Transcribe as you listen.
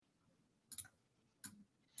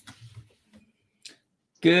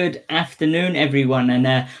Good afternoon, everyone,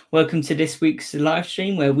 and welcome to this week's live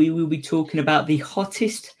stream where we will be talking about the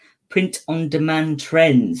hottest print-on-demand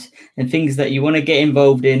trends and things that you want to get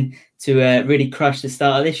involved in to really crush the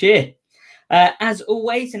start of this year. As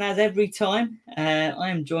always, and as every time,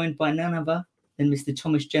 I am joined by none other than Mr.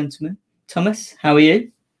 Thomas Gentleman. Thomas, how are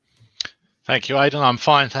you? Thank you, Aidan. I'm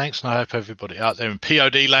fine, thanks, and I hope everybody out there in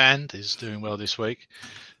POD land is doing well this week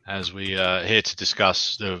as we are here to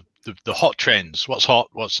discuss the hot trends. What's hot,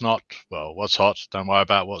 what's not. Well, what's hot, don't worry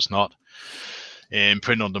about what's not in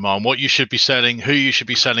print on demand, what you should be selling, who you should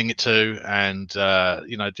be selling it to. And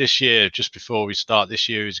this year, just before we start, this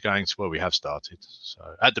year is going to, well, we have started, so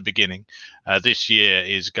at the beginning, this year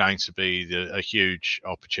is going to be a huge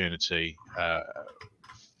opportunity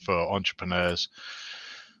for entrepreneurs.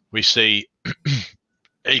 We see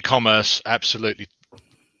e-commerce absolutely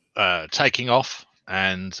taking off.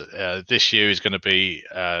 And this year is going to be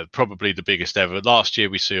probably the biggest ever. Last year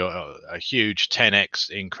we saw a huge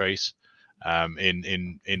 10x increase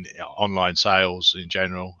in online sales in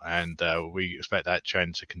general, and we expect that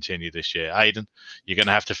trend to continue this year. Aidan, you're going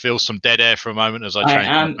to have to fill some dead air for a moment as I change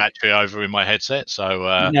my battery over in my headset.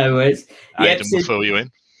 So no worries. Aidan will fill you in.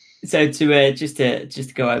 So to just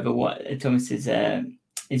to go over what Thomas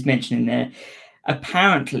is mentioning there.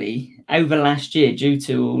 Apparently, over last year, due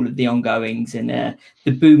to all of the ongoings and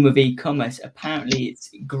the boom of e-commerce, apparently it's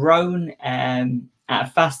grown at a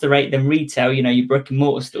faster rate than retail, your brick and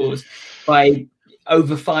mortar stores, by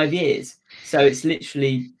over 5 years. So it's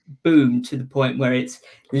literally boomed to the point where it's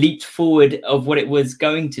leaped forward of what it was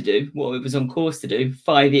going to do, what it was on course to do,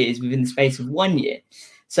 5 years within the space of 1 year.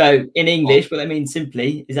 So in English, what that means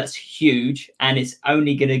simply is that's huge, and it's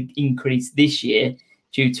only going to increase this year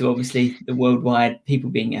due to obviously the worldwide people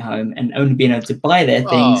being at home and only being able to buy their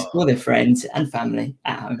things for their friends and family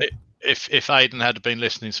at home. If Aidan had been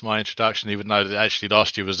listening to my introduction, he would know that actually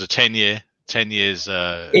last year was a 10 years.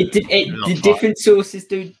 The different sources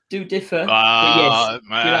do differ. But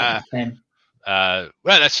yes, 10. Well,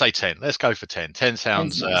 let's say 10. Let's go for 10. 10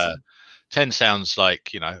 sounds. 10 sounds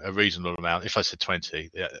like a reasonable amount. If I said 20,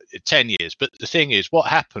 10 years. But the thing is, what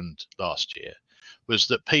happened last year was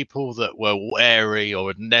that people that were wary or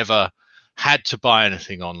had never had to buy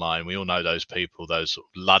anything online, we all know those people, those sort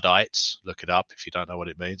of Luddites. Look it up if you don't know what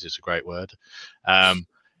it means. It's a great word.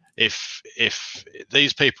 If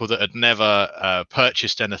these people that had never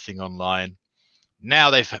purchased anything online, now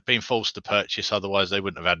they've been forced to purchase, otherwise they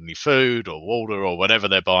wouldn't have had any food or water or whatever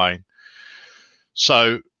they're buying.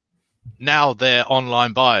 So now they're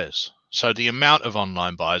online buyers. So the amount of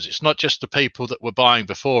online buyers, it's not just the people that were buying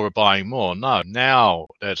before are buying more. No, now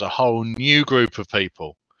there's a whole new group of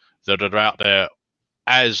people that are out there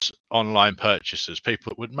as online purchasers, people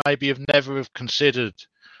that would maybe have never considered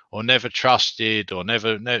or never trusted or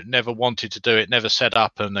never wanted to do it, never set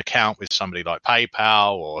up an account with somebody like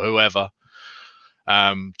PayPal or whoever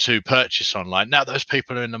to purchase online. Now those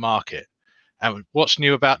people are in the market. And what's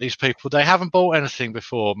new about these people? They haven't bought anything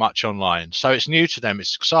before much online. So it's new to them.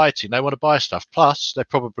 It's exciting. They want to buy stuff. Plus, they're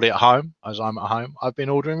probably at home, as I'm at home. I've been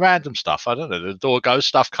ordering random stuff. I don't know. The door goes,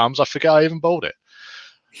 stuff comes. I forget I even bought it.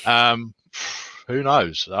 Who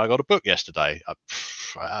knows? I got a book yesterday.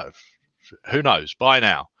 Who knows? Buy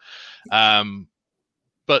now.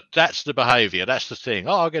 But that's the behavior. That's the thing.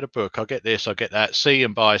 Oh, I'll get a book. I'll get this. I'll get that. See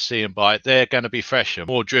and buy. They're going to be fresher,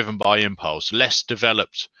 more driven by impulse, less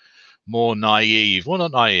developed, more naive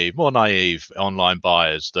online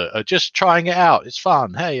buyers that are just trying it out. It's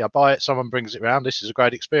fun. Hey, I buy it, someone brings it around. This is a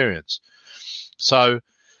great experience. So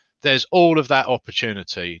there's all of that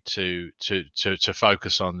opportunity to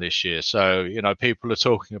focus on this year. So, people are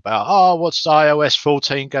talking about, what's iOS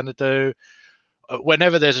 14 going to do?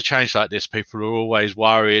 Whenever there's a change like this, people are always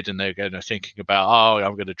worried and they're thinking about,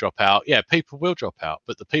 I'm going to drop out. Yeah, people will drop out.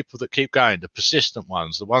 But the people that keep going, the persistent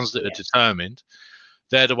ones, the ones that are determined,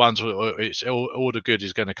 they're the ones where it's all the good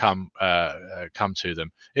is going to come to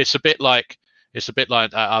them. It's a bit like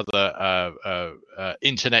that other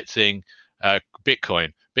internet thing,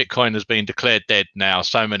 Bitcoin. Bitcoin has been declared dead now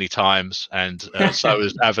so many times, and so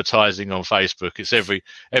is advertising on Facebook. It's every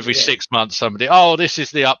 6 months somebody, this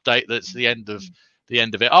is the update. That's the end of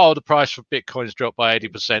it. Oh, the price for Bitcoin's dropped by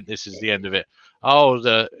 80%. This is the end of it. Oh,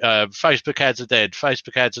 the Facebook ads are dead.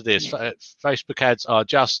 Facebook ads are this. Facebook ads are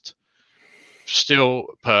just still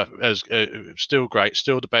great,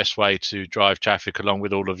 still the best way to drive traffic, along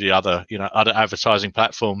with all of the other other advertising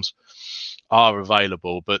platforms are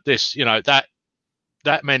available. But this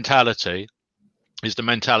that mentality is the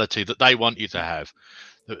mentality that they want you to have.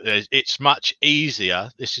 It's much easier.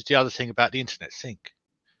 This is the other thing about the internet. Think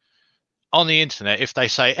on the internet, if they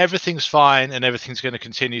say everything's fine and everything's going to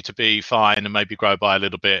continue to be fine and maybe grow by a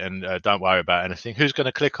little bit and don't worry about anything, who's going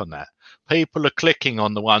to click on that? People are clicking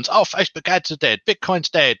on the ones, oh, Facebook ads are dead, Bitcoin's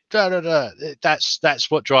dead, da, da, da. That's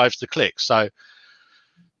what drives the clicks. So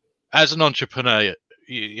as an entrepreneur,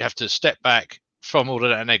 you have to step back from all of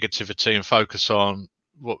that negativity and focus on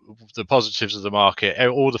what the positives of the market.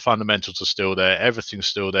 All the fundamentals are still there. Everything's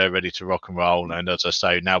still there, ready to rock and roll. And as I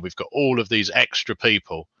say, now we've got all of these extra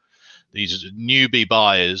people, these newbie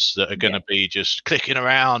buyers that are going to be just clicking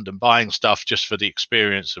around and buying stuff just for the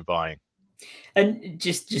experience of buying. And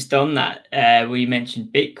just on that, we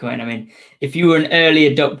mentioned Bitcoin. I mean, if you were an early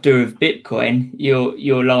adopter of Bitcoin,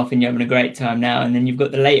 you're laughing, you're having a great time now. And then you've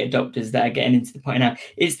got the late adopters that are getting into the point now.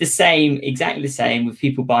 It's the same, exactly the same with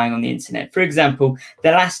people buying on the internet. For example,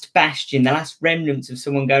 the last bastion, the last remnants of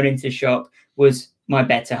someone going into the shop was my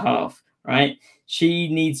better half, right? She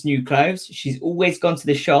needs new clothes. She's always gone to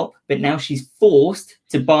the shop, but now she's forced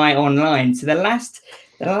to buy online. So the last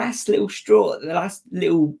little straw, the last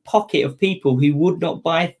little pocket of people who would not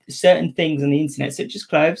buy certain things on the internet, such as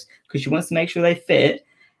clothes, because she wants to make sure they fit,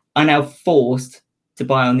 are now forced to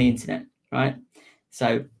buy on the internet, right?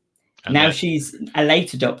 So now she's a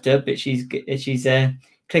late adopter, but she's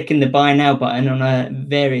clicking the buy now button on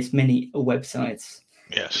various many websites.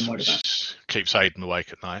 Yes, keeps Aidan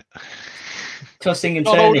awake at night. Tossing and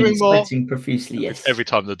turning, sweating profusely. Yes. Every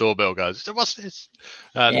time the doorbell goes, what's this?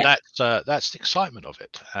 That's the excitement of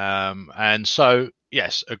it. And so,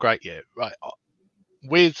 yes, a great year. Right.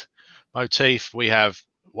 With Motif, we have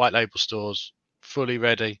white label stores fully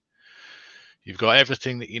ready. You've got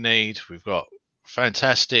everything that you need. We've got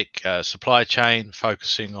fantastic supply chain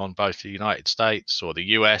focusing on both the United States or the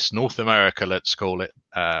US, North America, let's call it,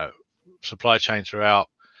 supply chain throughout,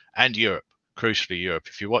 and Europe, crucially Europe.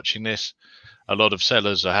 If you're watching this, a lot of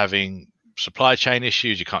sellers are having supply chain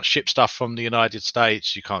issues. You can't ship stuff from the United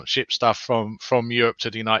States. You can't ship stuff from Europe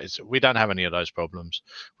to the United States. We don't have any of those problems.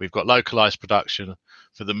 We've got localized production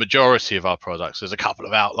for the majority of our products. There's a couple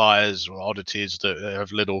of outliers or oddities that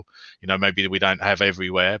have little, maybe we don't have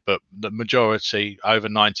everywhere, but the majority, over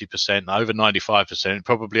 90%, over 95%,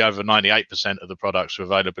 probably over 98% of the products are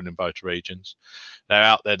available in both regions. They're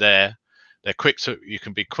out there. They're quick you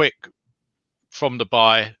can be quick from the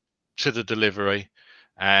buy to the delivery,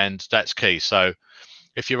 and that's key. So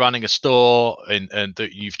if you're running a store and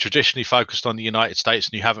that you've traditionally focused on the United States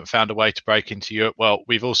and you haven't found a way to break into Europe, well,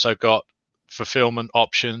 we've also got fulfillment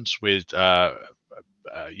options with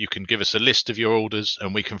you can give us a list of your orders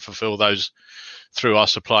and we can fulfill those through our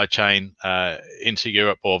supply chain into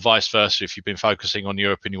Europe, or vice versa. If you've been focusing on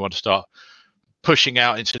Europe and you want to start pushing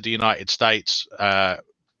out into the United States,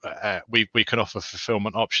 we can offer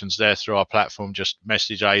fulfillment options there through our platform. Just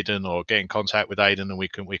message Aidan or get in contact with Aidan, and we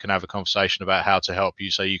can have a conversation about how to help you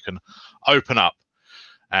so you can open up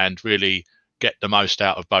and really get the most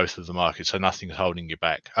out of both of the markets, so nothing's holding you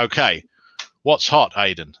back. Okay, what's hot,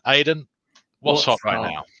 Aidan? Aidan, what's hot right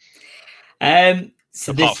now?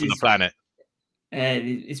 So apart from the planet,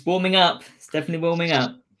 it's warming up. It's definitely warming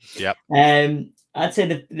up. Yep. I'd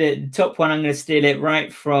say the top one, I'm going to steal it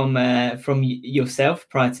right from yourself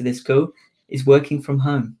prior to this call, is working from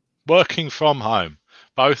home. Working from home.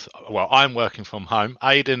 Both. Well, I'm working from home.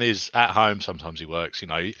 Aidan is at home. Sometimes he works.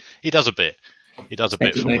 He does a bit. He does a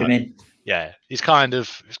bit from home. Yeah, he's kind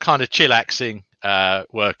of chillaxing,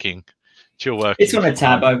 working, chill working. It's on a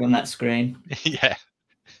tab over on that screen. Yeah.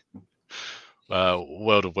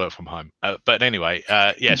 World of work from home. But anyway,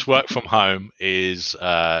 yes, work from home is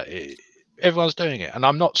everyone's doing it, and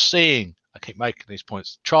I'm not seeing. I keep making these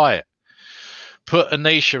points. Try it. Put a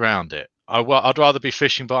niche around it. I'd rather be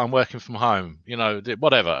fishing, but I'm working from home.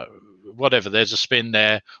 Whatever. There's a spin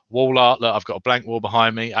there. Wall art. Look, I've got a blank wall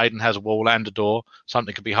behind me. Aidan has a wall and a door.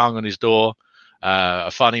 Something could be hung on his door. A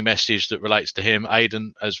funny message that relates to him.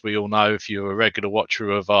 Aidan, as we all know, if you're a regular watcher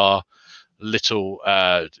of our little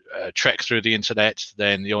trek through the internet,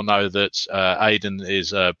 then you'll know that Aidan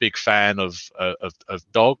is a big fan of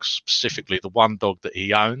dogs, specifically the one dog that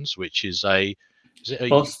he owns, which is a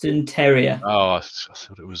Boston Terrier. Oh, I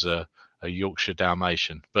thought it was a Yorkshire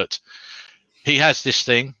Dalmatian, but he has this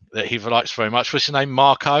thing that he likes very much. What's his name?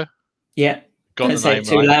 Marco. Yeah. Don't say it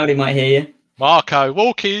too loud; he might hear you. Marco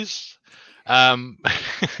Walkies.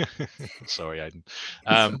 Sorry, Aidan.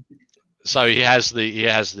 So he has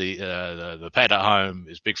the pet at home.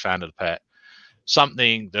 Is a big fan of the pet.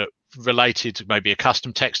 Something that related to maybe a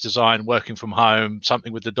custom text design, working from home,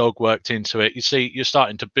 something with the dog worked into it. You see, you're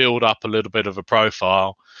starting to build up a little bit of a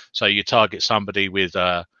profile. So you target somebody with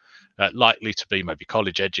likely to be maybe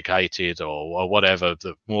college educated or whatever,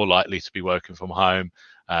 that more likely to be working from home.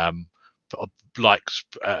 like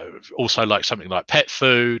also like something like pet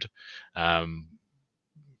food,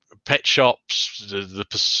 pet shops, the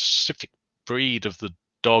specific breed of the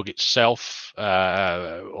dog itself,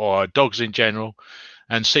 or dogs in general,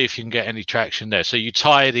 and see if you can get any traction there. So you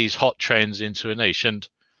tie these hot trends into a niche. And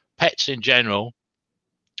pets in general,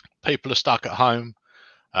 people are stuck at home.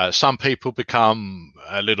 Some people become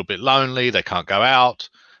a little bit lonely. They can't go out.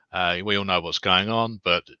 We all know what's going on,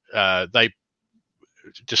 but they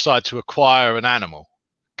decide to acquire an animal,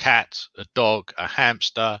 cat, a dog, a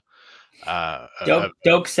hamster.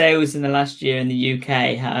 Dog sales in the last year in the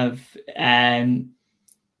UK have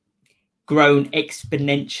grown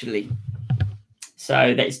exponentially.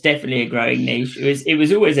 So that's definitely a growing niche. It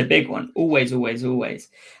was always a big one, always.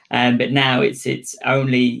 But now it's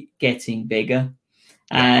only getting bigger.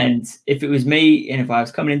 And if it was me, and if I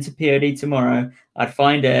was coming into POD tomorrow, I'd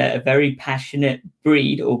find a very passionate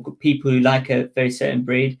breed or people who like a very certain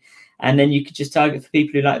breed. And then you could just target for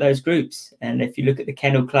people who like those groups. And if you look at the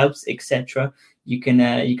kennel clubs, etc., you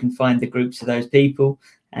can find the groups of those people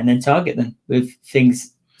and then target them with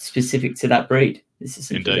things specific to that breed. This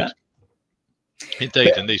is Indeed.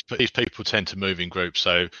 Indeed, and these people tend to move in groups.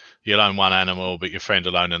 So you'll own one animal, but your friend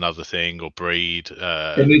will own another thing or breed.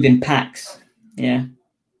 They move in packs. Yeah.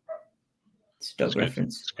 It's a dog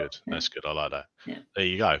reference. That's good. Yeah. That's good. I like that. Yeah. There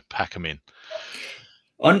you go. Pack them in.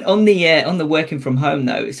 On the working from home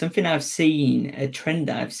though, something I've seen, a trend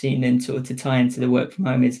that I've seen, and sort of to tie into the work from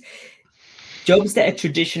home, is jobs that are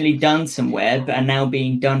traditionally done somewhere but are now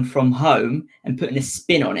being done from home and putting a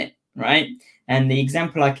spin on it, right? And the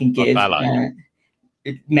example I can give,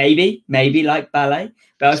 maybe like ballet,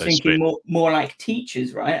 but I was thinking more like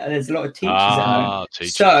teachers, right? There's a lot of teachers at home.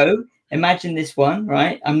 Teachers. So imagine this one,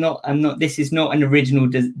 right? I'm not. This is not an original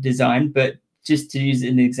design, but just to use it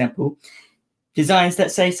as an example, designs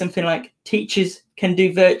that say something like teachers can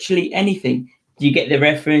do virtually anything. Do you get the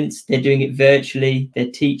reference? They're doing it virtually. They're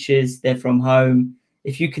teachers. They're from home.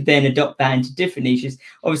 If you could then adopt that into different niches,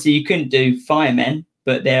 obviously you couldn't do firemen,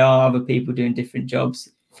 but there are other people doing different jobs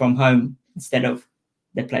from home instead of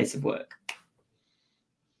their place of work.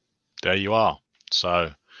 There you are.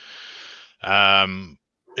 So,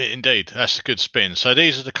 indeed, that's a good spin. So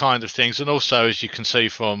these are the kind of things, and also as you can see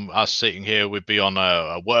from us sitting here, we'd be on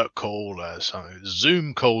a work call, some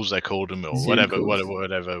Zoom calls they called them, or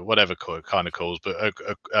whatever kind of calls, but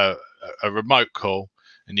a remote call,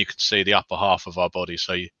 and you can see the upper half of our body.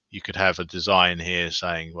 So you could have a design here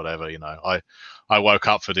saying whatever, I woke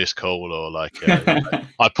up for this call, or like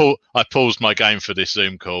I paused my game for this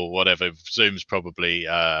Zoom call, whatever. Zoom's probably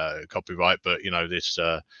copyright, but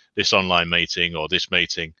this online meeting or this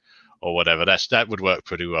meeting or whatever, that would work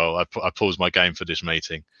pretty well. I paused my game for this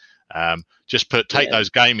meeting. Take those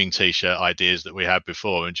gaming t-shirt ideas that we had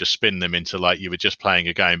before and just spin them into like you were just playing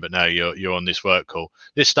a game, but now you're on this work call.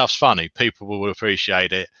 This stuff's funny. People will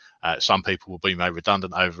appreciate it. Some people will be made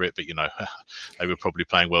redundant over it, but they were probably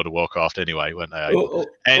playing World of Warcraft anyway, weren't they?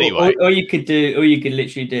 Or you could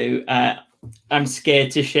literally do I'm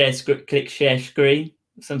scared to click share screen,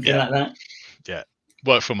 something like that. Yeah,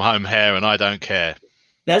 work from home hair, and I don't care.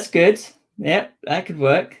 That's good. Yep, that could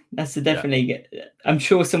work. That's definitely. Yeah. I'm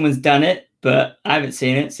sure someone's done it, but I haven't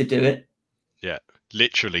seen it, so do it. Yeah,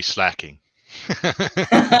 literally slacking.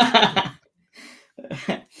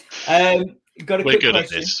 Got a We're quick good question. At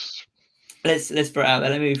this. Let's throw it out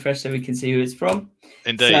there. Let me refresh so we can see who it's from.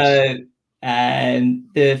 Indeed. So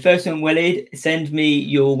the first one, Walid, send me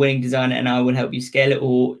your winning design and I will help you scale it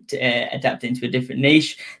or adapt it into a different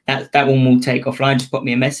niche. That one will take offline. Just pop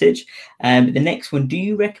me a message. The next one, do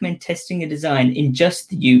you recommend testing a design in just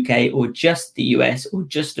the UK or just the US or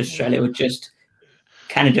just Australia or just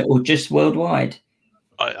Canada or just worldwide?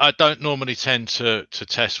 I don't normally tend to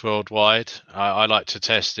test worldwide. I like to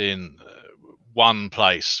test in one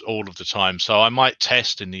place all of the time. So I might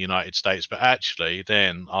test in the United States, but actually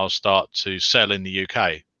then I'll start to sell in the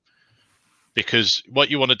UK, because what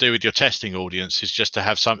you want to do with your testing audience is just to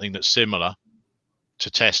have something that's similar to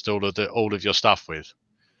test all of your stuff with.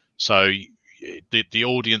 So the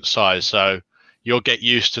audience size, so you'll get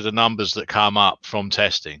used to the numbers that come up from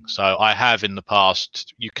testing. So I have in the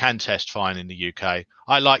past, you can test fine in the UK.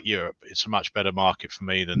 I like Europe. It's a much better market for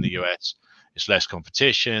me than the US. It's less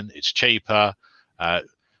competition. It's cheaper.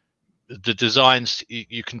 The designs,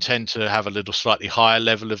 you can tend to have a little slightly higher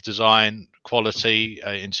level of design quality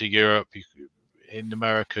into Europe. In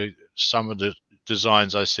America, some of the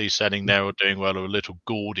designs I see selling there or doing well are a little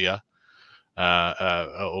gaudier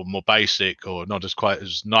or more basic, or not quite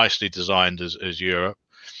as nicely designed as Europe.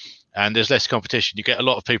 And there's less competition. You get a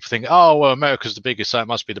lot of people thinking, oh, well, America's the biggest, so it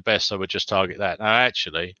must be the best, so we'll just target that. Now,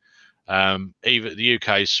 actually, even the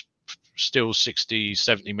UK's still 60,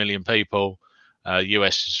 70 million people.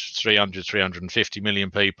 US is 300, 350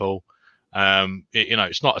 million people.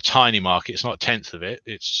 It's not a tiny market. It's not a tenth of it.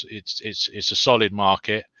 It's a solid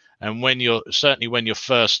market. And when you're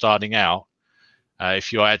first starting out,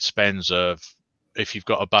 if your ad spends if you've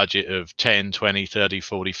got a budget of 10, 20, 30,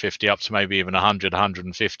 40, 50, up to maybe even 100,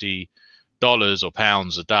 150 dollars or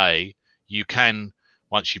pounds a day, you can,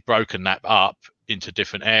 once you've broken that up into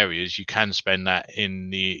different areas, you can spend that in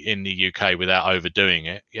the UK without overdoing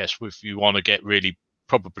it. Yes, if you want to get really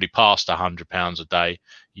probably past £100 a day,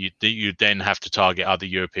 you then have to target other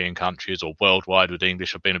European countries or worldwide with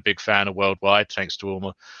English. I've been a big fan of worldwide, thanks to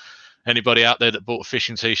all anybody out there that bought a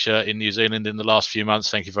fishing t-shirt in New Zealand in the last few months.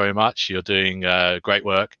 Thank you very much. You're doing great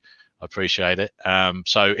work. I appreciate it.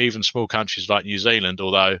 So even small countries like New Zealand,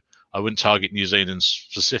 although I wouldn't target New Zealand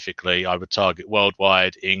specifically, I would target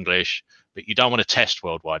worldwide, English, but you don't want to test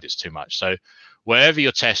worldwide. It's too much. So wherever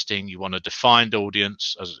you're testing, you want a defined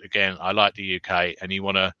audience. Again, I like the UK, and you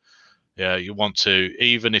want to,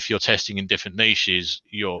 even if you're testing in different niches,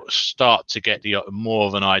 you'll start to get more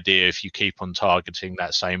of an idea if you keep on targeting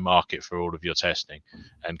that same market for all of your testing,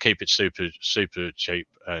 and keep it super, super cheap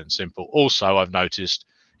and simple. Also, I've noticed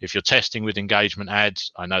if you're testing with engagement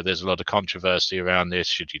ads, I know there's a lot of controversy around this.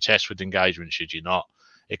 Should you test with engagement? Should you not?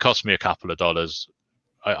 It costs me a couple of dollars.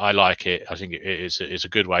 I like it. I think it's a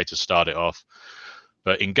good way to start it off.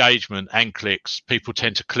 But engagement and clicks, people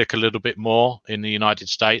tend to click a little bit more in the United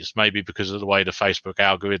States, maybe because of the way the Facebook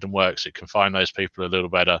algorithm works. It can find those people a little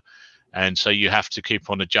better. And so you have to keep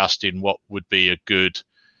on adjusting what would be a good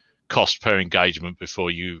cost per engagement before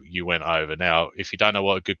you went over. Now, if you don't know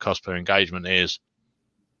what a good cost per engagement is,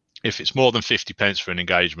 if it's more than 50 pence for an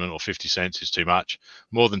engagement or 50 cents is too much,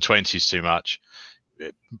 more than 20 is too much.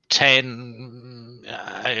 10,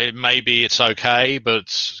 maybe it's okay,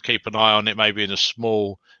 but keep an eye on it. Maybe in a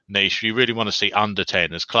small niche, you really want to see under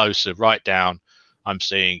 10, as closer, right down. I'm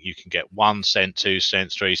seeing you can get 1 cent, 2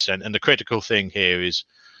 cents, 3 cents. And the critical thing here is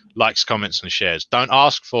likes, comments, and shares. Don't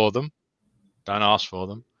ask for them.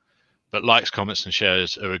 But likes, comments, and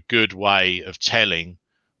shares are a good way of telling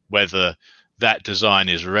whether that design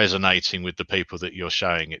is resonating with the people that you're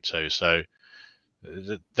showing it to. So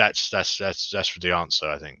that's the answer,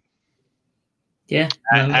 I think. Yeah.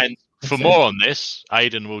 And for more on this,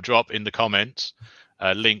 Aidan will drop in the comments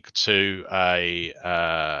a link to a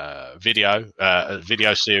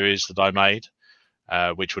video series that I made,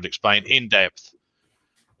 which would explain in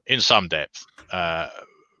some depth,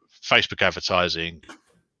 Facebook advertising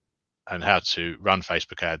and how to run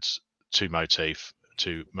Facebook ads to Motif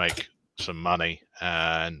to make some money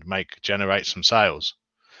and generate some sales.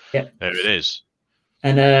 Yeah, there it is.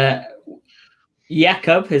 And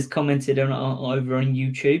Jakob has commented over on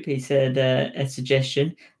YouTube. He said a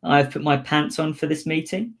suggestion: I've put my pants on for this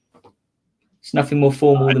meeting. It's nothing more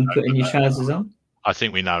formal than putting your trousers on. I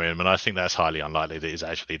think we know him, and I think that's highly unlikely that he's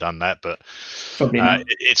actually done that. But probably not.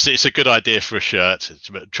 It's a good idea for a shirt.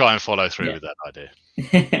 Try and follow through with that idea.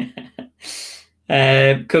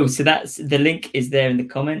 Cool. So that's the link is there in the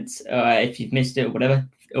comments. If you've missed it or whatever,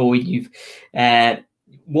 or you've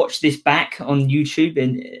watched this back on YouTube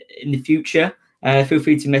in the future, feel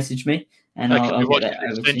free to message me, and I'll get that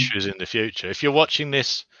over to you. Centuries in the future. If you're watching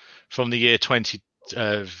this from the year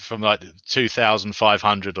from like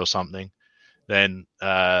 2,500 or something, then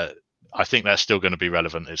I think that's still going to be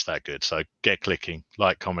relevant. It's that good. So get clicking,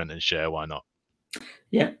 like, comment, and share. Why not?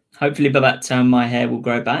 Yeah, hopefully by that time my hair will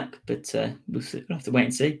grow back, but we'll have to wait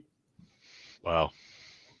and see. Well,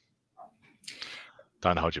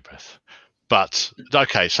 don't hold your breath. But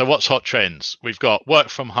okay, so what's hot trends? We've got work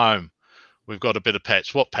from home. We've got a bit of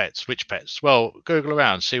pets. What pets? Which pets? Well, Google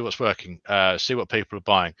around, see what's working, see what people are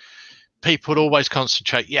buying. People always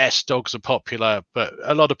concentrate. Yes, dogs are popular, but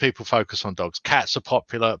a lot of people focus on dogs. Cats are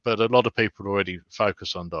popular, but a lot of people already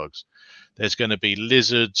focus on dogs. There's going to be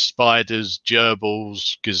lizards, spiders,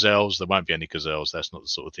 gerbils, gazelles. There won't be any gazelles. That's not the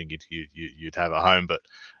sort of thing you'd have at home. But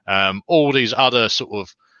all these other sort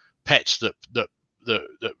of pets that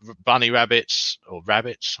bunny rabbits or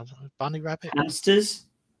rabbits, bunny rabbit,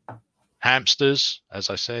 hamsters,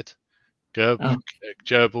 as I said,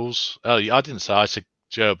 gerbils. Oh, I didn't say. I said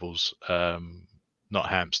gerbils, not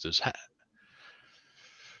hamsters.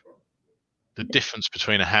 The difference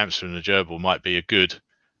between a hamster and a gerbil might be a good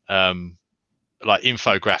like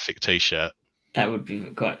infographic t-shirt. That would be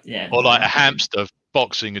quite, yeah. Or like a hamster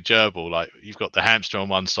boxing a gerbil. Like you've got the hamster on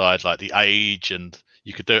one side, like the age, and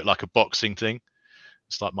you could do it like a boxing thing.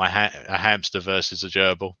 It's like a hamster versus a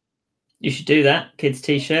gerbil. You should do that. Kids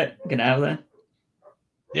t-shirt. Get out of there.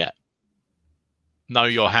 Yeah. Know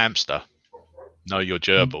your hamster. Know your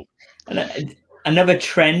gerbil. Another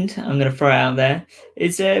trend I'm going to throw out there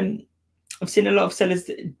is I've seen a lot of sellers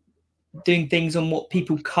doing things on what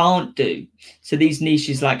people can't do. So these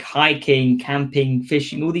niches like hiking, camping,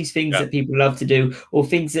 fishing, all these things that people love to do, or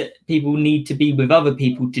things that people need to be with other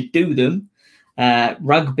people to do them.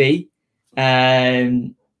 Rugby,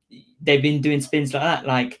 they've been doing spins like that.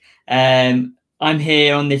 Like, I'm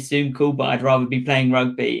here on this Zoom call, but I'd rather be playing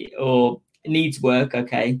rugby, or it needs work.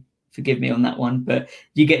 Okay, forgive me on that one, but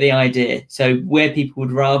you get the idea. So where people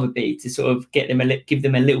would rather be to sort of give them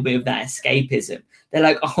a little bit of that escapism. They're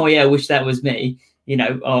like, oh yeah, I wish that was me, you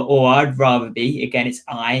know, or I'd rather be. Again, it's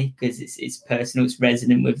I, because it's personal, it's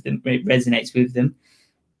resonant with them, it resonates with them.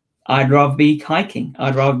 I'd rather be hiking.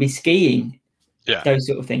 I'd rather be skiing. Yeah, those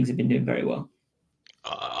sort of things have been doing very well.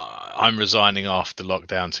 I'm resigning after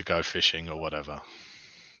lockdown to go fishing or whatever.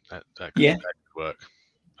 That could work.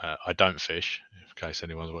 I don't fish, in case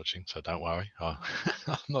anyone's watching, so don't worry. I'm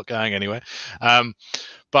not going anywhere.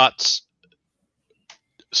 But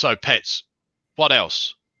so pets. What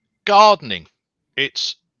else? Gardening.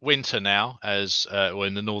 It's winter now, as well,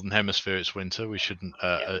 in the northern hemisphere it's winter. We shouldn't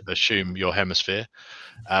assume your hemisphere.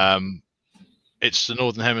 It's the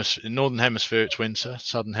northern hemisphere. In northern hemisphere it's winter.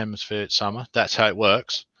 Southern hemisphere it's summer. That's how it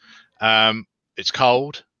works. It's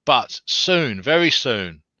cold, but soon, very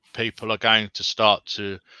soon, people are going to start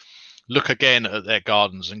to look again at their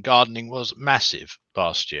gardens. And gardening was massive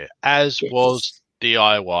last year, as was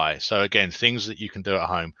DIY. So again, things that you can do at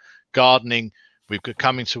home. Gardening, we've got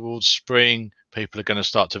coming towards spring. People are going to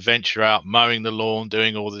start to venture out, mowing the lawn,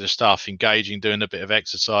 doing all of this stuff, engaging, doing a bit of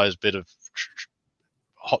exercise, bit of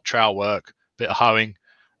hot trowel work, bit of hoeing.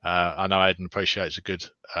 I know Aidan appreciates a good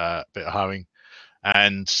bit of hoeing.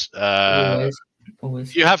 And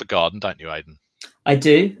always. You have a garden, don't you, Aidan? I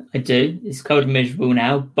do. It's cold and miserable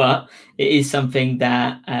now, but it is something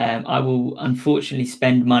that I will unfortunately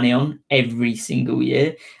spend money on every single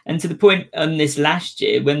year. And to the point on this last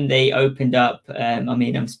year when they opened up, I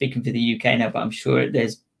mean, I'm speaking for the UK now, but I'm sure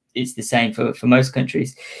it's the same for most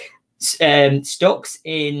countries. Stocks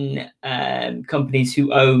in companies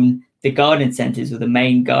who own the garden centres or the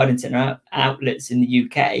main garden centre outlets in the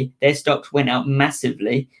UK, their stocks went up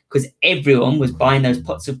massively because everyone was buying those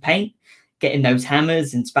pots of paint, getting those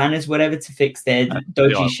hammers and spanners, whatever, to fix their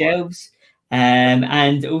dodgy shelves.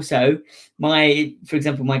 And also, for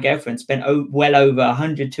example, my girlfriend spent well over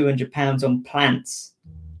 £100-200 on plants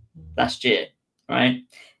last year, right?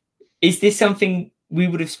 Is this something we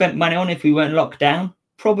would have spent money on if we weren't locked down?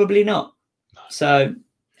 Probably not. So,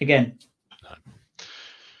 again.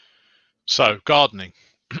 So, gardening.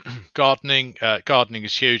 Gardening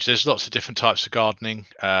is huge. There's lots of different types of gardening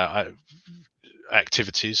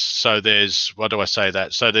activities. So there's, what do I say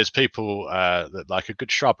that? So there's people that like a good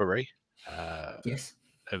shrubbery. Yes.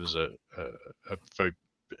 There was a very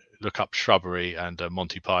look up shrubbery and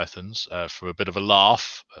Monty Python's for a bit of a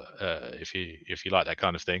laugh, if you like that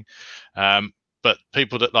kind of thing. But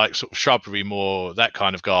people that like sort of shrubbery, more that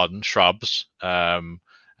kind of garden, shrubs,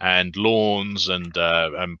 and lawns and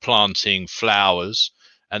planting flowers.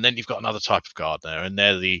 And then you've got another type of gardener, and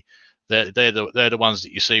they're the ones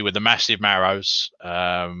that you see with the massive marrows,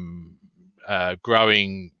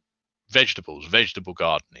 growing vegetables, vegetable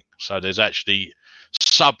gardening. So there's actually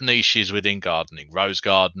sub niches within gardening, rose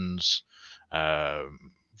gardens,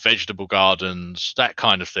 vegetable gardens, that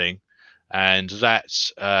kind of thing, and that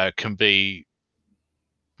can be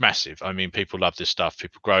massive. I mean, people love this stuff.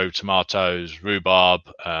 People grow tomatoes, rhubarb.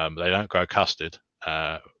 They don't grow custard,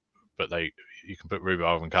 but you can put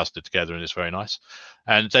rhubarb and custard together and it's very nice.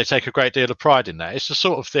 And they take a great deal of pride in that. It's the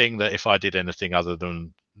sort of thing that if I did anything other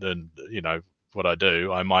than what I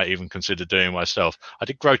do, I might even consider doing myself. I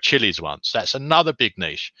did grow chilies once. That's another big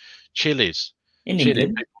niche. Chilies. In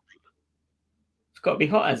England? It's got to be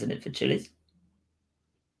hot, hasn't it, for chilies?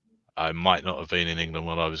 I might not have been in England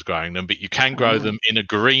when I was growing them, but you can grow them in a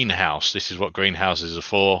greenhouse. This is what greenhouses are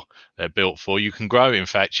for. They're built for. You can grow, in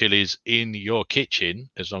fact, chilies in your kitchen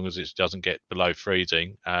as long as it doesn't get below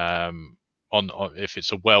freezing. If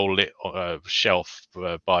it's a well-lit shelf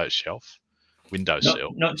by itself,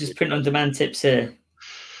 windowsill. Not just print-on-demand tips here.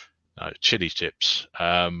 No, chili tips.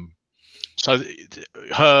 So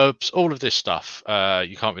herbs, all of this stuff.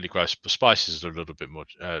 You can't really grow. Spices are a little bit more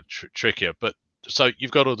trickier, but. So you've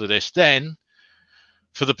got all of this. Then,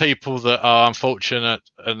 for the people that are unfortunate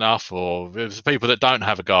enough, or the people that don't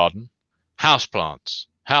have a garden, houseplants.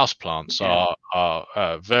 Houseplants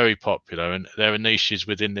are very popular, and there are niches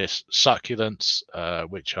within this. Succulents,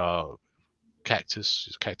 which are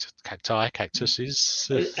cactuses.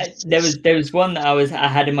 There was one that I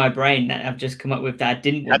had in my brain that I've just come up with that I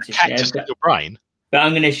didn't want to share. In your brain? But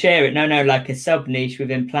I'm going to share it. No, like a sub niche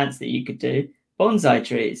within plants that you could do. bonsai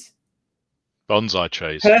trees. Bonsai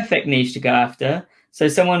trees. Perfect niche to go after. So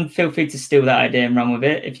someone feel free to steal that idea and run with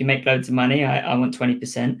it. If you make loads of money, I want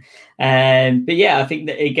 20%. But yeah, I think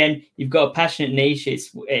that again, you've got a passionate niche.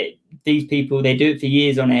 These people, they do it for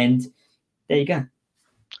years on end. There you go.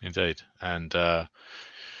 Indeed. And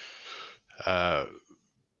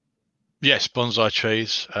yes, bonsai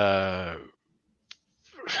trees. I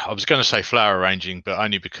was going to say flower arranging, but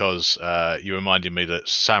only because you reminded me that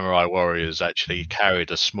samurai warriors actually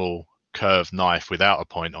carried a small curved knife without a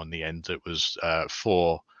point on the end that was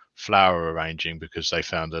for flower arranging, because they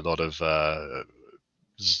found a lot of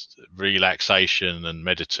relaxation and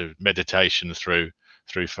meditation through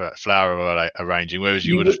flower arranging. Whereas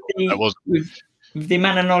you would have thought that was with the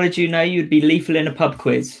amount of knowledge you know, you'd be lethal in a pub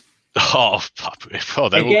quiz. They had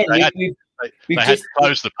to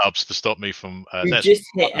close the pubs to stop me from. We've just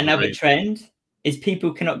hit another trend. Is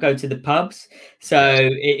people cannot go to the pubs. So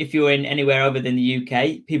if you're in anywhere other than the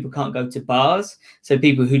UK, people can't go to bars. So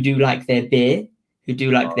people who do like their beer, who do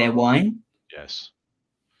like their wine. Yes.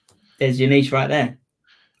 There's your niche right there.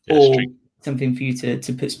 Yes, or something for you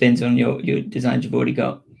to put spins on your designs you've already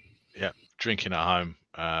got. Yeah, drinking at home,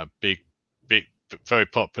 big, very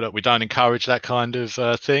popular. We don't encourage that kind of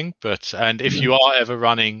thing, and if you are ever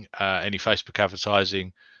running any Facebook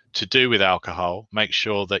advertising to do with alcohol, make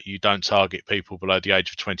sure that you don't target people below the age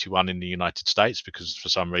of 21 in the United States, because for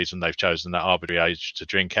some reason they've chosen that arbitrary age to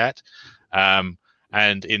drink at.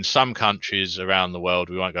 And in some countries around the world,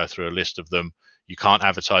 we won't go through a list of them, you can't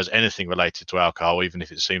advertise anything related to alcohol, even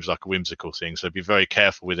if it seems like a whimsical thing. So be very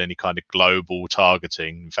careful with any kind of global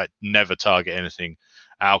targeting. In fact, never target anything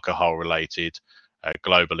alcohol related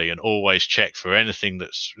globally, and always check for anything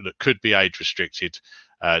that could be age restricted.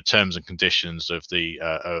 Terms and conditions of the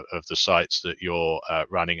sites that you're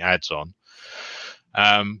running ads on.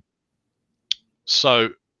 So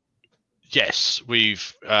yes,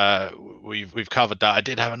 we've covered that. I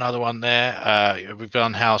did have another one there. We've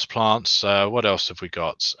done house plants. What else have we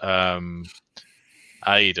got?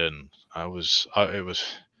 Aidan,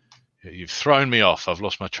 you've thrown me off. I've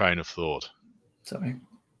lost my train of thought. Sorry.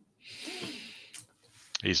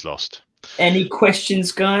 He's lost. Any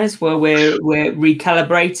questions, guys? Well, we're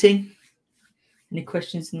recalibrating. Any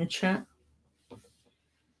questions in the chat?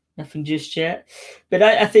 Nothing just yet. But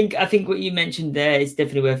I think what you mentioned there is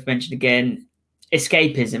definitely worth mentioning again.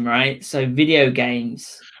 Escapism, right? So video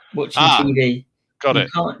games, watching TV. Got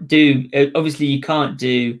it. Obviously you can't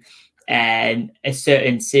do a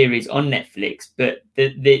certain series on Netflix, but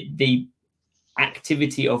the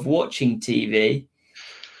activity of watching TV.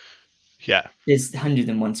 Yeah, there's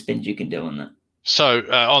 101 spins you can do on that. So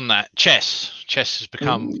on that, chess has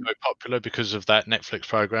become very popular because of that Netflix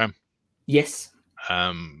program. Yes.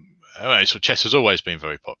 So chess has always been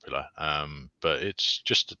very popular, but it's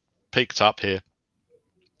just peaked up here.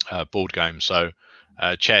 Board games. So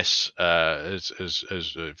chess, as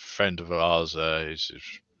a friend of ours, his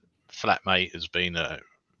flatmate has been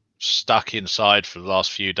stuck inside for the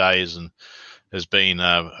last few days and has been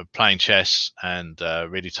playing chess and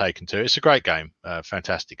really taken to it. It's a great game,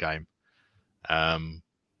 fantastic game.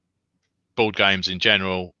 Board games in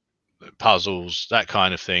general, puzzles, that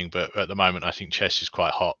kind of thing. But at the moment, I think chess is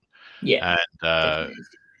quite hot. Yeah. And,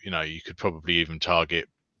 you could probably even target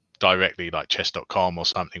directly like chess.com or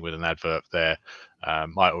something with an advert there.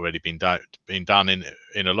 Might already been done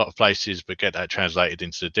in a lot of places, but get that translated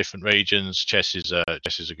into the different regions. Chess is a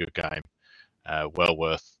good game. Well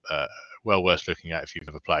worth looking at if you've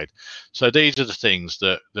never played. So these are the things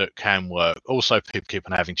that can work. Also, people keep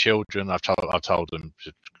on having children. I've told them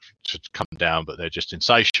to come down, but they're just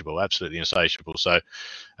insatiable, absolutely insatiable. So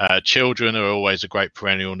children are always a great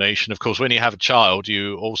perennial niche. And of course, when you have a child,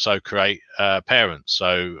 you also create parents.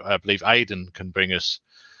 So I believe Aidan can bring us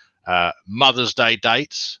Mother's Day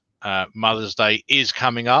dates. Mother's Day is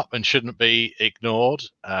coming up and shouldn't be ignored.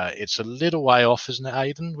 It's a little way off, isn't it,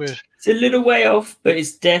 Aidan? It's a little way off, but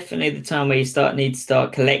it's definitely the time where you need to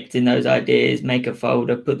start collecting those ideas, make a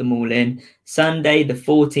folder, put them all in. Sunday, the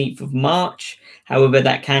 14th of March. However,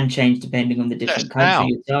 that can change depending on the different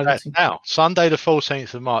country you're targeting. Now, Sunday, the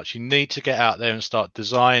 14th of March. You need to get out there and start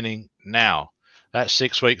designing now. That's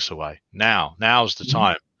 6 weeks away. Now's the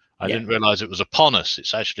time. I didn't realize it was upon us.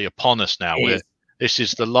 It's actually upon us now. This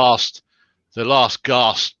is the last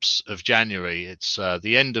gasps of January. It's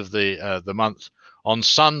the end of the month on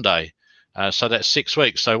Sunday. So that's 6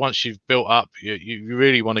 weeks. So once you've built up, you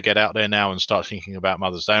really want to get out there now and start thinking about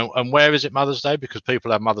Mother's Day. And where is it Mother's Day? Because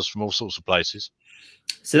people have mothers from all sorts of places.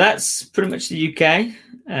 So that's pretty much the UK.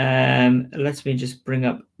 Let me just bring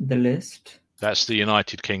up the list. That's the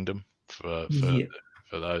United Kingdom for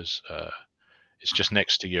those. It's just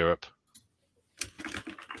next to Europe.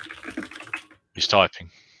 He's typing.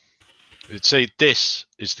 See, this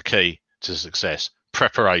is the key to success: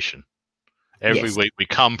 preparation. Every week we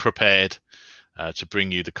come prepared to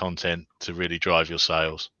bring you the content to really drive your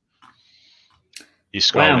sales. You're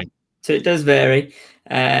scrolling. Wow. So it does vary.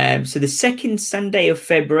 So the second Sunday of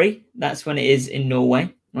February, that's when it is in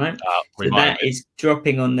Norway, right? So that is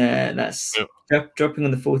dropping on the dropping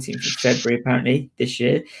on the 14th of February apparently this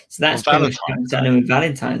year. So that's pretty much coinciding with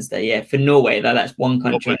Valentine's Day. Yeah, for Norway, that's one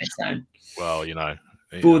country on its own. Well,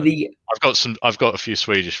 I've got a few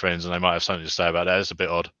Swedish friends, and they might have something to say about that. It's a bit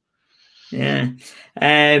odd. Yeah,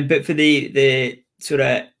 but for the sort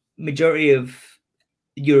of majority of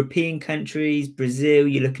European countries, Brazil,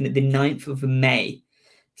 you're looking at the 9th of May.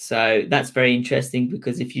 So that's very interesting,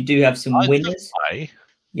 because if you do have some winners,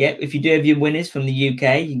 if you do have your winners from the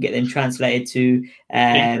UK, you can get them translated to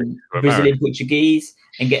Brazilian Portuguese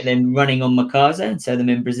and get them running on Mercado and sell them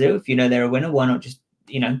in Brazil. If you know they're a winner, why not just,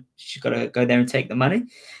 you've got to go there and take the money.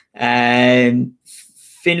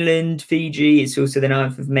 Finland, Fiji, it's also the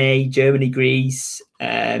 9th of May, Germany, Greece.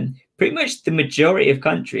 Pretty much the majority of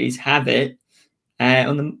countries have it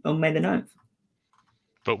on May the 9th.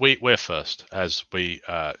 But we're first, as we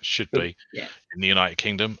should be in the United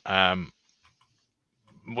Kingdom. When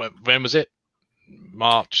was it?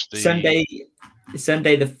 March the Sunday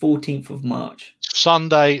the 14th of March.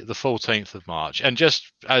 Sunday the 14th of March. And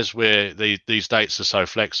just as these dates are so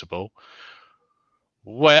flexible,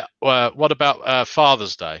 what about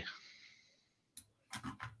Father's Day?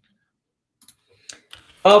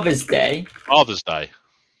 Father's Day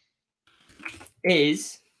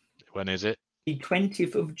is, when is it? The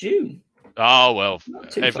 20th of June. Oh, well,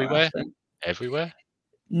 everywhere? Everywhere?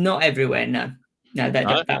 Not everywhere, no. No,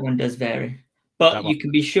 that one does vary. But you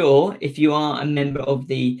can be sure, if you are a member of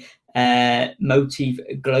the Motif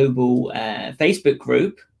Global Facebook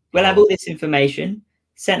group, we'll have all this information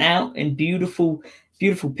sent out in beautiful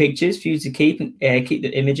pictures for you to keep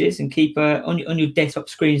the images and keep on your desktop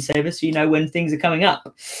screensaver, so you know when things are coming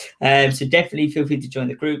up. So definitely feel free to join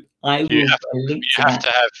the group. I will link to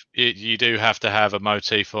that. You do have to have a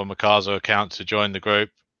Motif or Mercado account to join the group.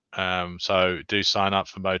 So do sign up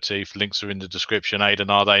for Motif. Links are in the description. Aidan,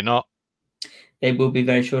 are they not? They will be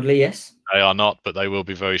very shortly, yes. They are not, but they will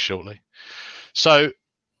be very shortly. So,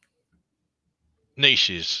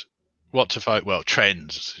 niches. What to vote? Well,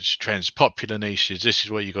 trends, popular niches. This is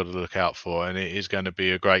what you got to look out for, and it is going to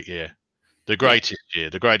be a great year, the greatest year,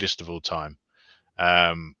 the greatest of all time.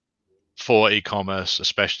 For e-commerce,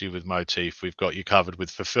 especially with Motif, we've got you covered with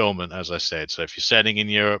fulfillment, as I said. So if you're selling in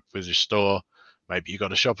Europe with your store, maybe you've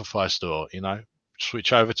got a Shopify store,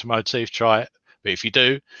 switch over to Motif, try it. But if you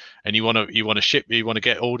do, and you want to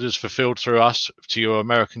get orders fulfilled through us to your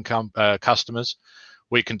American customers,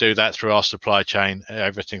 we can do that through our supply chain.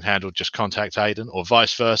 Everything handled. Just contact Aidan, or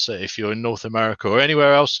vice versa. If you're in North America or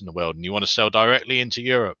anywhere else in the world and you want to sell directly into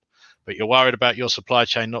Europe, but you're worried about your supply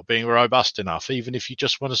chain not being robust enough, even if you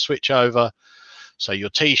just want to switch over, say, your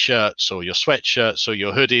T-shirts or your sweatshirts or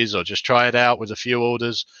your hoodies, or just try it out with a few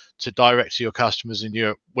orders to direct to your customers in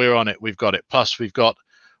Europe, we're on it. We've got it. Plus, we've got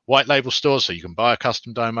white label stores, so you can buy a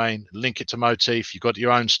custom domain, link it to Motif. You've got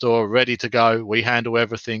your own store ready to go. We handle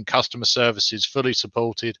everything. Customer service is fully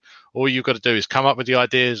supported. All you've got to do is come up with the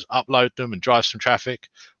ideas, upload them, and drive some traffic.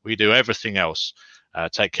 We do everything else.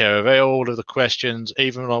 Take care of all of the questions.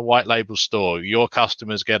 Even on a white label store, your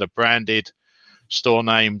customers get a branded,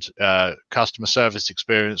 store-named customer service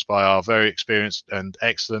experience by our very experienced and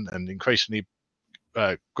excellent and increasingly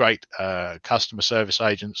great customer service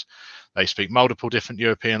agents. They speak multiple different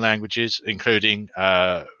European languages, including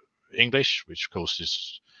English, which of course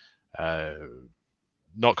is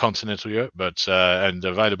not continental Europe, but and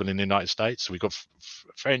available in the United States. So we've got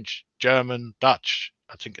French, German, Dutch,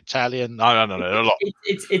 I think Italian. No, a lot.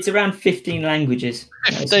 It's around 15 languages.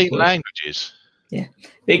 15 languages. Yeah,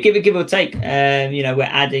 but give or take, we're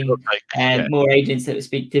adding more agents that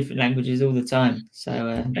speak different languages all the time.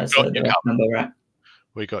 So that's the number we're at.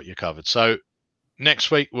 We got you covered. So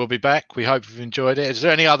next week we'll be back. We hope you've enjoyed it. Is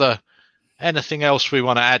there anything else we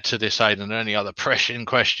want to add to this, Aidan? Any other pressing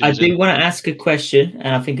questions? I do want to ask a question,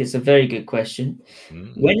 and I think it's a very good question.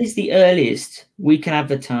 When is the earliest we can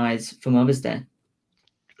advertise for Mother's Day?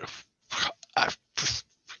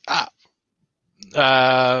 I'd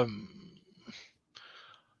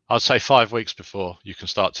say 5 weeks before you can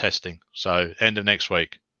start testing. So end of next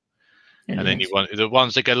week. And then you want the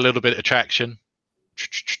ones that get a little bit of traction.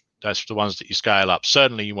 That's the ones that you scale up.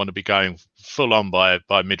 Certainly, you want to be going full on by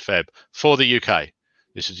mid-Feb for the UK.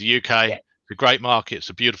 This is the UK. Yeah. It's a great market. It's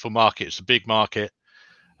a beautiful market. It's a big market.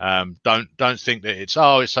 Don't think that it's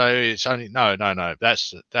only no.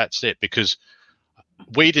 That's it, because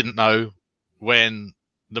we didn't know when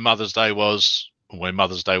Mother's Day was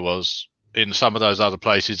in some of those other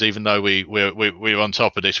places, even though we were on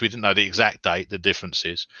top of this. We didn't know the exact date, the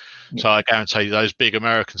differences. Yeah. So I guarantee you those big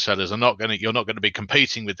American sellers you're not going to be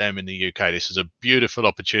competing with them in the UK. This is a beautiful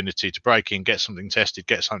opportunity to break in, get something tested,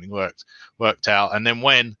 get something worked out. And then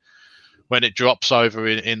when it drops over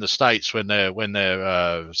in the States, when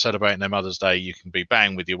they're celebrating their Mother's Day, you can be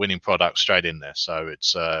bang with your winning product straight in there. So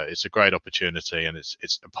it's a great opportunity, and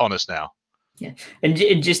it's upon us now. Yeah, and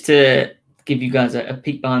just to give you guys a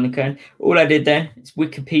peek behind the curtain, all I did then is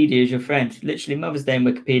Wikipedia is your friend. Literally Mother's Day in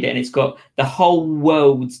Wikipedia, and it's got the whole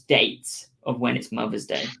world's dates of when it's Mother's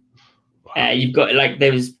Day. Wow. You've got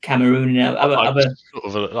there was Cameroon and other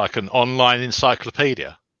sort of like an online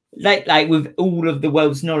encyclopedia. Like with all of the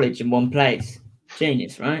world's knowledge in one place.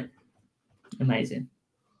 Genius, right? Amazing.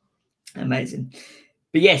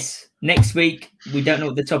 But yes, next week we don't know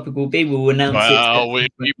what the topic will be. We'll announce it.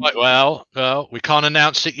 We can't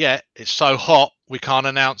announce it yet. It's so hot. We can't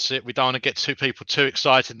announce it. We don't want to get people too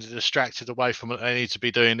excited and distracted away from what they need to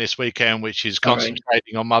be doing this weekend, which is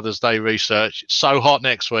concentrating on Mother's Day research. It's so hot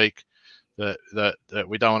next week that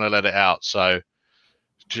we don't want to let it out. So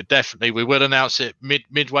definitely, we will announce it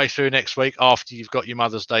midway through next week after you've got your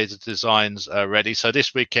Mother's Day designs ready. So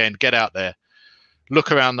this weekend, get out there,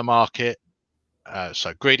 look around the market.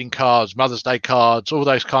 So greeting cards, Mother's Day cards, all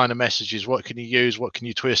those kind of messages. What can you use? What can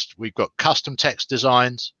you twist? We've got custom text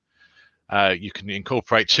designs. You can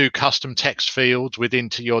incorporate 2 custom text fields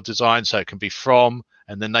into your design, so it can be from,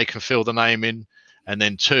 and then they can fill the name in, and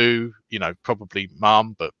then 2, probably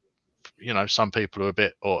mum, but some people are a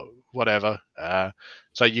bit or whatever.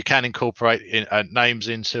 So you can incorporate names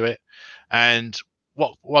into it. And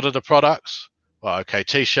what are the products? Well, okay,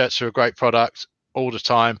 t-shirts are a great product. All the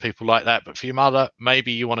time, people like that. But for your mother,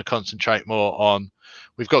 maybe you want to concentrate more on,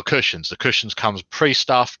 we've got cushions. The cushions comes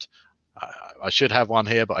pre-stuffed. I should have one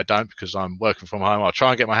here, but I don't because I'm working from home. I'll try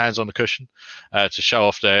and get my hands on the cushion to show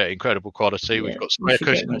off their incredible quality. Yeah, we've got square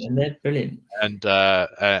cushions. They're brilliant. And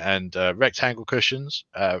rectangle cushions.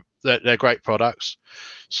 They're great products.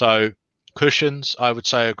 So cushions, I would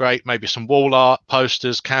say, are great. Maybe some wall art,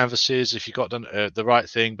 posters, canvases, if you got the right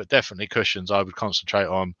thing. But definitely cushions, I would concentrate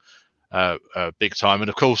on. Big time. And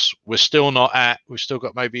of course, we've still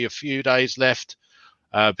got maybe a few days left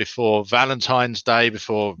before Valentine's Day,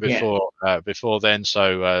 before then.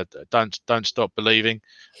 So don't stop believing.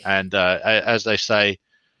 And as they say,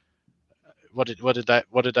 what did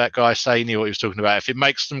that guy say? He knew what he was talking about. If it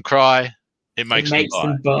makes them cry, it makes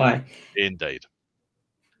them buy. Indeed.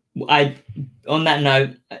 On that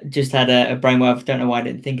note, just had a brainwave. Don't know why I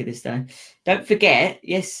didn't think of this though. Don't forget,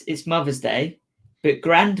 yes, it's Mother's Day, but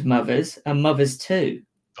grandmothers are mothers too.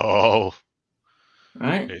 Oh,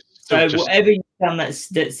 right. So whatever you've done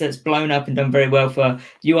that's blown up and done very well for,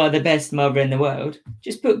 you are the best mother in the world.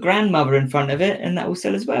 Just put grandmother in front of it, and that will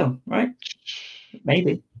sell as well, right?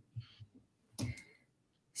 Maybe.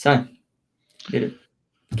 So, bit of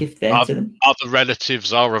gift there to them. Other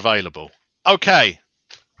relatives are available. Okay.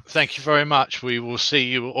 Thank you very much. We will see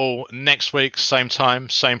you all next week, same time,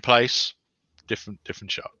 same place, different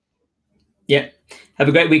show. Yeah. Have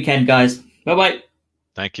a great weekend, guys. Bye-bye.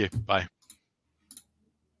 Thank you. Bye.